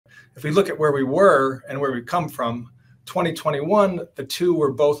if we look at where we were and where we come from, 2021, the two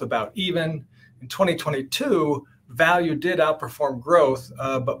were both about even. In 2022, value did outperform growth,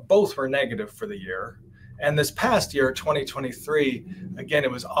 but both were negative for the year. And this past year, 2023, again,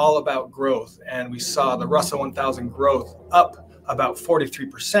 it was all about growth. And we saw the Russell 1000 growth up about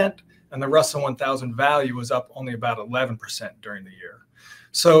 43%, and the Russell 1000 value was up only about 11% during the year.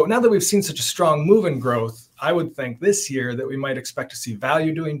 So now that we've seen such a strong move in growth, I would think this year that we might expect to see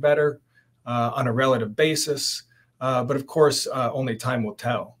value doing better on a relative basis. But of course, only time will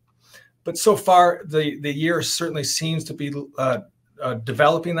tell. But so far, the year certainly seems to be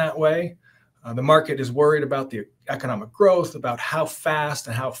developing that way. The market is worried about the economic growth, about how fast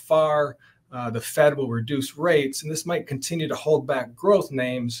and how far the Fed will reduce rates. And this might continue to hold back growth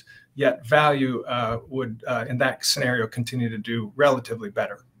names, yet value would, in that scenario, continue to do relatively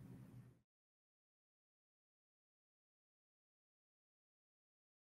better.